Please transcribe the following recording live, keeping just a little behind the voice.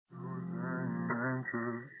You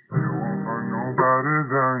won't find nobody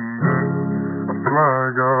than this. I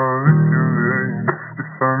swear, girl, if you leave,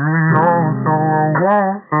 just let me know so I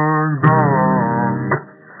won't look down.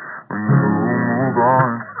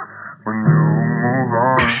 When you move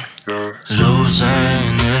on, yeah.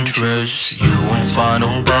 Losing interest, you won't find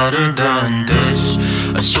nobody than this.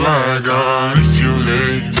 I swear, girl, if you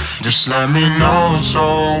leave, just let me know so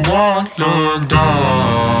I won't look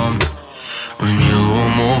down. When you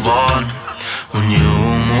move on,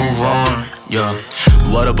 yeah.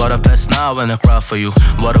 What about a past now when I cry for you?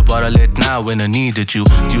 What about a late night when I needed you?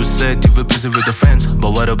 You said you were busy with the friends,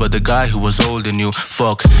 but what about the guy who was holding you?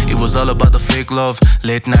 Fuck, it was all about the fake love.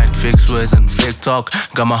 Late night fake swears and fake talk.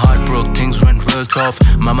 Got my heart broke, things went real tough.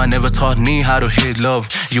 Mama never taught me how to hate love.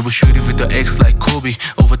 You were shooting with the ex like Kobe.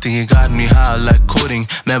 Overthinking got me high like coding.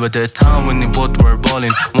 Remember that time when they both were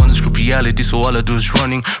balling. Wanna script reality, so all I do is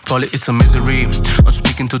running. Probably it's a misery, I'm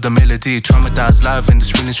speaking to the melody. Traumatized life and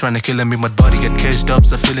this feeling's trying to kill me. My body get caged up,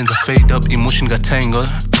 the feelings are fade up, emotion got tangled.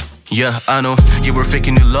 Yeah, I know, you were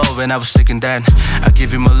faking your love and I was taking that. I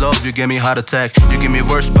give you my love, you gave me heart attack. You give me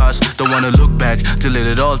worse spots, don't wanna look back.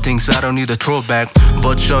 Deleted all things, I don't need a throwback.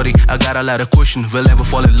 But shorty, I got a lot of questions. Will ever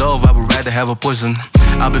fall in love, I would rather have a poison.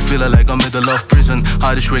 I've been feeling like I'm in the love prison.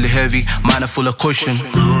 Heart is really heavy, mind is full of caution.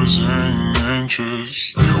 Losing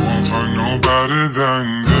interest, you won't find nobody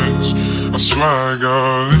than this. I swear,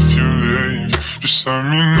 girl, if you leave, just let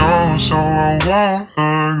me know so I won't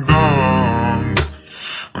look down.